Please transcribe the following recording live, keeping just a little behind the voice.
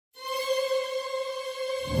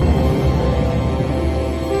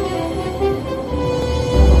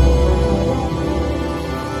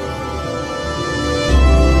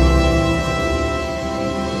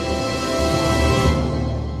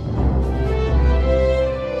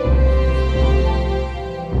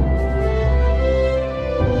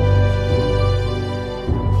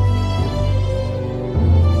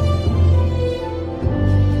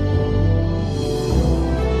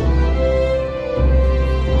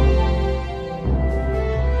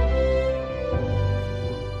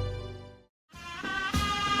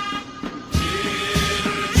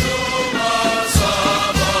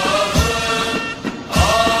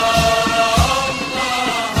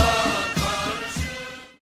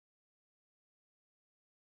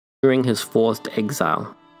During his forced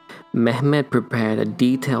exile, Mehmed prepared a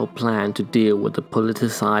detailed plan to deal with the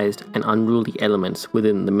politicized and unruly elements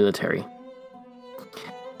within the military.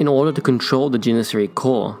 In order to control the Janissary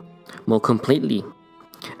corps more completely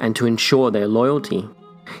and to ensure their loyalty,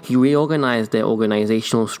 he reorganized their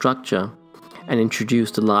organizational structure and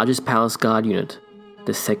introduced the largest palace guard unit,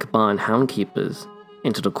 the Sekban Houndkeepers,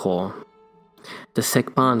 into the corps. The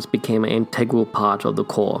Sekbans became an integral part of the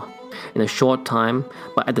corps in a short time,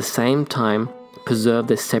 but at the same time preserved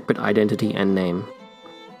their separate identity and name.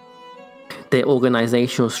 Their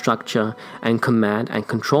organizational structure and command and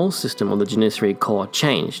control system of the Janissary corps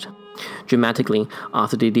changed dramatically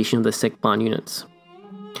after the addition of the Sekban units,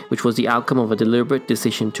 which was the outcome of a deliberate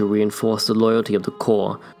decision to reinforce the loyalty of the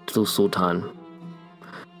corps to the Sultan.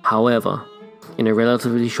 However, in a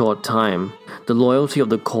relatively short time, the loyalty of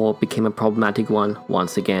the corps became a problematic one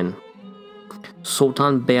once again.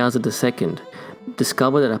 Sultan Bayezid II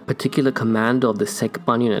discovered that a particular commander of the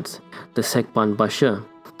Sekban units, the Sekban Bashir,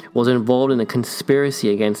 was involved in a conspiracy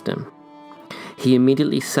against him. He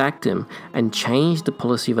immediately sacked him and changed the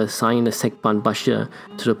policy of assigning the Sekban Bashir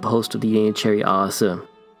to the post of the Janissary Ağası,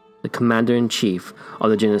 the commander-in-chief of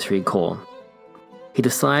the Janissary corps. He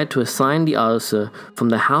decided to assign the Ağası from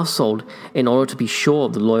the household in order to be sure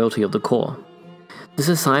of the loyalty of the corps. This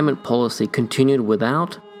assignment policy continued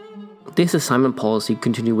without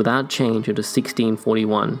change until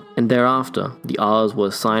 1641, and thereafter the Ağas were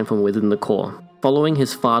assigned from within the corps. Following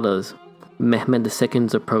his father's, Mehmed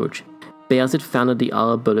II's approach, Bayezid founded the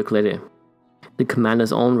Ağa Bölükleri, the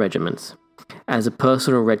commander's own regiments, as a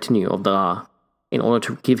personal retinue of the Ağa, in order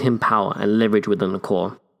to give him power and leverage within the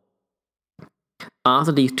corps.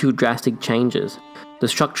 After these two drastic changes, the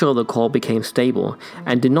structure of the corps became stable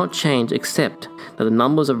and did not change except that the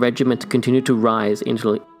numbers of regiments continued to rise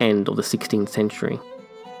until the end of the 16th century.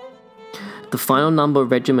 The final number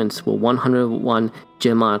of regiments were 101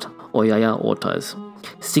 Cemaat or Yaya Ortas,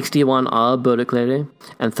 61 Ağa Bölükleri,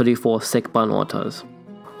 and 34 Sekban Ortas.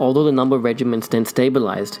 Although the number of regiments then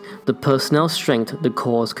stabilized, the personnel strength of the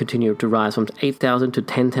corps continued to rise from 8,000 to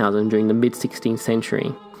 10,000 during the mid-16th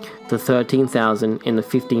century, to 13,000 in the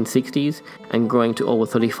 1560s, and growing to over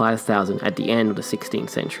 35,000 at the end of the 16th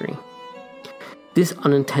century. This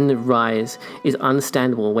unintended rise is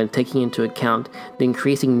understandable when taking into account the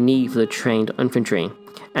increasing need for the trained infantry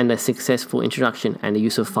and the successful introduction and the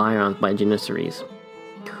use of firearms by Janissaries.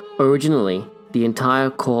 Originally, the entire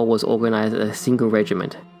corps was organized as a single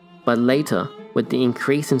regiment, but later, with the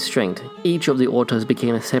increase in strength, each of the Ortas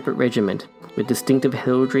became a separate regiment with distinctive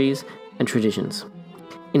heraldries and traditions.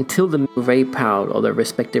 Until the men were very proud of their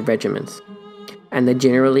respective regiments, and they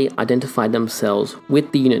generally identified themselves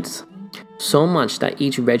with the units, so much that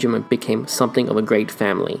each regiment became something of a great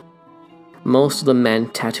family. Most of the men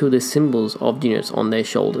tattooed the symbols of units on their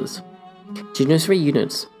shoulders. Janissary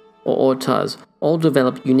units, or Ortas, all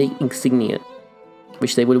developed unique insignia,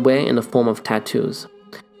 which they would wear in the form of tattoos.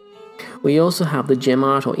 We also have the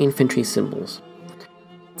Cemaat or infantry symbols.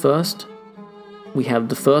 First, we have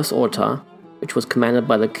the first Orta, which was commanded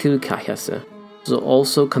by the Kül Kahyası, who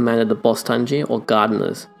also commanded the Bostancı or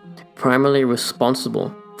gardeners, primarily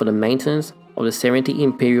responsible for the maintenance of the 70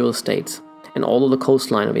 imperial estates and all of the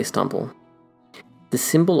coastline of Istanbul. The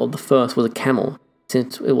symbol of the first was a camel,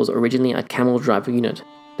 since it was originally a camel driver unit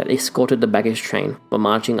that escorted the baggage train of a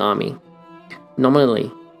marching army.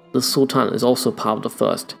 Nominally, the Sultan is also part of the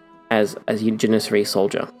first, as a Janissary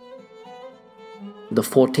soldier. The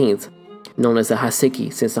 14th, known as the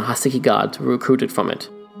Haseki, since the Haseki guards were recruited from it.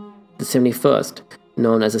 The 71st,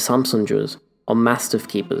 known as the Samsunjus, or Mastiff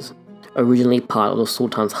Keepers, originally part of the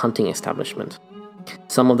Sultan's hunting establishment.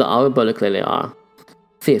 Some of the Ağa Bölükleri are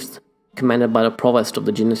 5th, commanded by the Provost of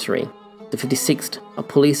the Janissary, the 56th, a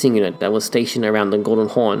policing unit that was stationed around the Golden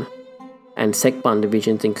Horn, and Sekban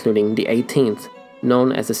divisions including the 18th,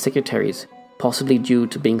 known as the Secretaries, possibly due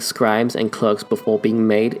to being scribes and clerks before being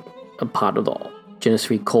made a part of the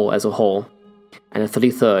Janissary corps as a whole, and the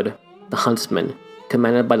 33rd, the Huntsmen,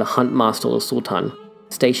 commanded by the Hunt Master of the Sultan,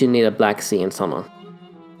 stationed near the Black Sea in summer.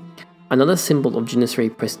 Another symbol of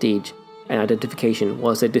Janissary prestige and identification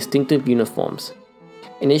was their distinctive uniforms.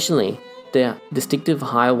 Initially, their distinctive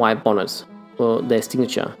high white bonnets were their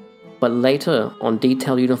signature, but later on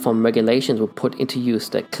detailed uniform regulations were put into use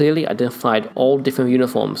that clearly identified all different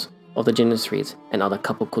uniforms of the Janissaries and other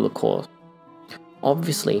Kapıkulu corps.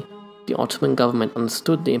 Obviously, the Ottoman government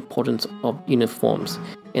understood the importance of uniforms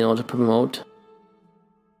in order to promote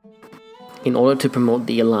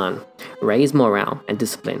the elan, raise morale and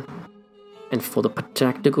discipline, and for the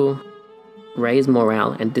practical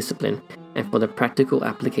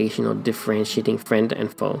application of differentiating friend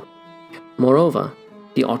and foe. Moreover,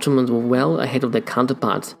 The Ottomans were well ahead of their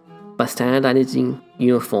counterparts by standardizing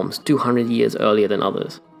uniforms 200 years earlier than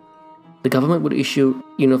others. The government would issue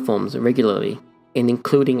uniforms regularly, and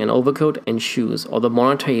including an overcoat and shoes or the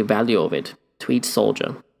monetary value of it to each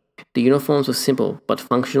soldier. The uniforms were simple but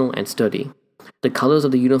functional and sturdy. The colors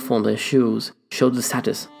of the uniforms and shoes showed the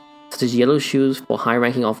status, such as yellow shoes for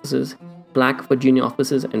high-ranking officers, black for junior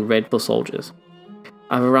officers, and red for soldiers.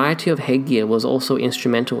 A variety of headgear was also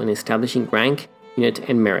instrumental in establishing rank, unit,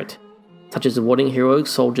 and merit, such as awarding heroic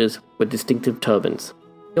soldiers with distinctive turbans.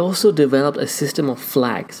 They also developed a system of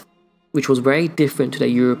flags, which was very different to their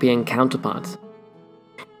European counterparts.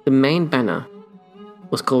 The main banner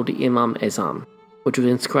was called the Imam Ezam, which was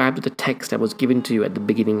inscribed with the text that was given to you at the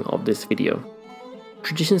beginning of this video.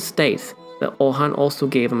 Tradition states that Orhan also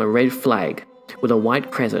gave them a red flag with a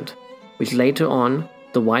white crescent, which later on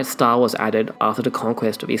the white star was added after the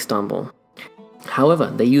conquest of Istanbul.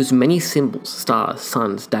 However, they used many symbols, stars,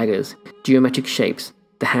 suns, daggers, geometric shapes,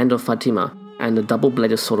 the hand of Fatima, and the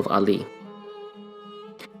double-bladed sword of Ali.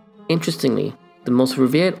 Interestingly, the most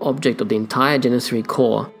revered object of the entire Janissary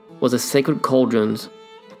corps was the sacred cauldrons,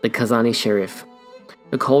 the Kazani Sharif.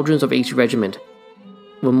 The cauldrons of each regiment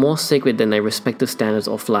were more sacred than their respective standards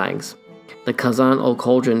or flags. The Kazan or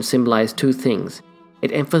cauldron symbolized two things.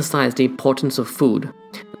 It emphasized the importance of food.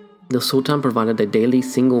 The Sultan provided their daily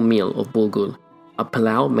single meal of bulgur, a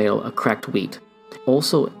palau made of cracked wheat.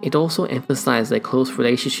 It also emphasized their close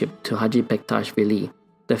relationship to Haji Bektash Veli,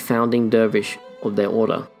 the founding dervish of their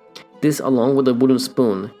order. This, along with the wooden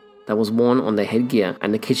spoon that was worn on their headgear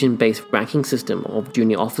and the kitchen-based ranking system of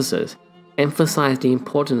junior officers, emphasized the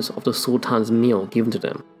importance of the Sultan's meal given to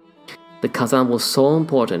them. The Kazan was so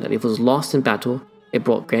important that if it was lost in battle, it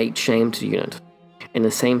brought great shame to the unit, in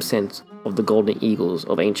the same sense of the golden eagles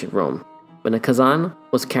of ancient Rome. When the Kazan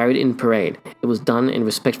was carried in parade, it was done in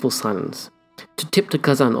respectful silence. To tip the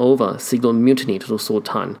Kazan over signaled mutiny to the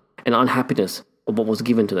Sultan and unhappiness of what was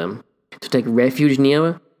given to them. To take refuge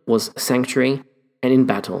near was sanctuary, and in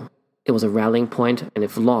battle, it was a rallying point, and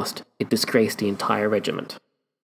if lost, it disgraced the entire regiment.